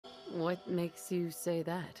What makes you say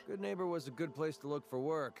that? Good Neighbor was a good place to look for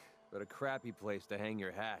work, but a crappy place to hang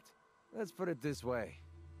your hat. Let's put it this way.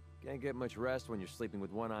 Can't get much rest when you're sleeping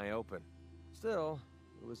with one eye open. Still,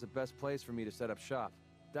 it was the best place for me to set up shop.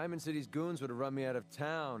 Diamond City's goons would have run me out of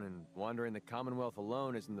town, and wandering the Commonwealth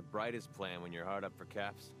alone isn't the brightest plan when you're hard up for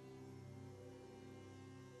caps.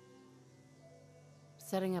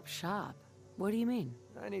 Setting up shop? What do you mean?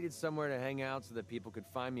 I needed somewhere to hang out so that people could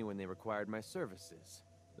find me when they required my services.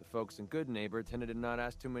 The folks in Good Neighbor tended to not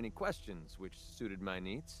ask too many questions, which suited my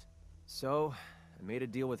needs. So, I made a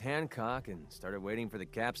deal with Hancock and started waiting for the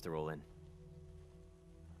caps to roll in.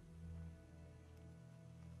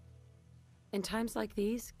 In times like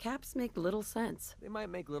these, caps make little sense. They might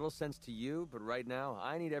make little sense to you, but right now,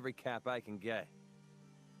 I need every cap I can get.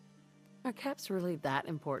 Are caps really that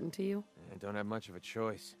important to you? I don't have much of a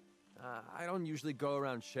choice. I don't usually go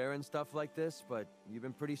around sharing stuff like this, but you've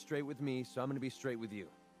been pretty straight with me, so I'm gonna be straight with you.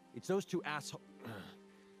 It's those two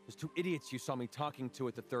those two idiots you saw me talking to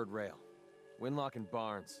at the third rail. Winlock and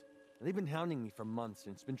Barnes. And they've been hounding me for months,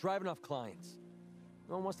 and it's been driving off clients.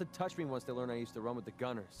 No one wants to touch me once they learn I used to run with the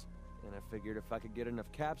Gunners. And I figured if I could get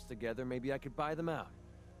enough caps together, maybe I could buy them out.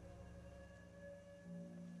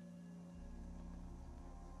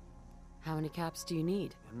 How many caps do you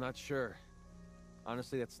need? I'm not sure.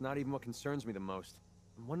 Honestly, that's not even what concerns me the most.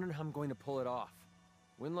 I'm wondering how I'm going to pull it off.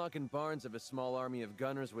 Winlock and Barnes have a small army of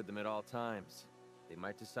gunners with them at all times. They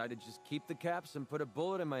might decide to just keep the caps and put a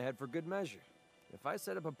bullet in my head for good measure. If I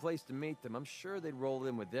set up a place to meet them, I'm sure they'd roll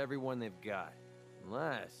in with everyone they've got.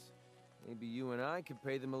 Unless, maybe you and I could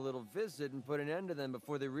pay them a little visit and put an end to them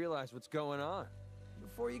before they realize what's going on.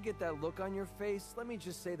 Before you get that look on your face, let me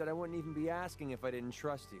just say that I wouldn't even be asking if I didn't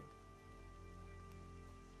trust you.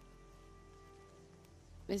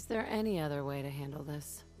 Is there any other way to handle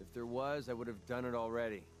this? If there was, I would have done it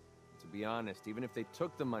already. To be honest, even if they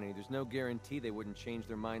took the money, there's no guarantee they wouldn't change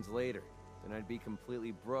their minds later. Then I'd be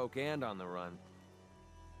completely broke and on the run.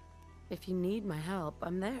 If you need my help,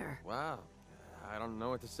 I'm there. Wow, I don't know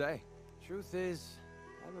what to say. Truth is,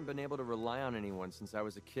 I haven't been able to rely on anyone since I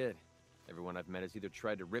was a kid. Everyone I've met has either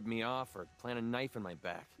tried to rip me off or plant a knife in my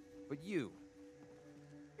back. But you're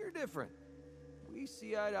different. We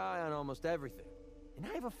see eye to eye on almost everything. And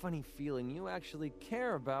I have a funny feeling you actually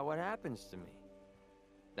care about what happens to me.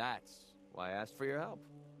 That's why I asked for your help.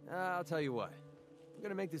 I'll tell you what. I'm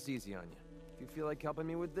gonna make this easy on you. If you feel like helping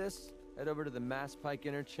me with this, head over to the Mass Pike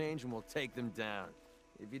Interchange and we'll take them down.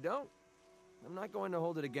 If you don't, I'm not going to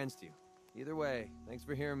hold it against you. Either way, thanks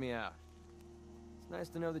for hearing me out. It's nice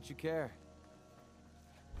to know that you care.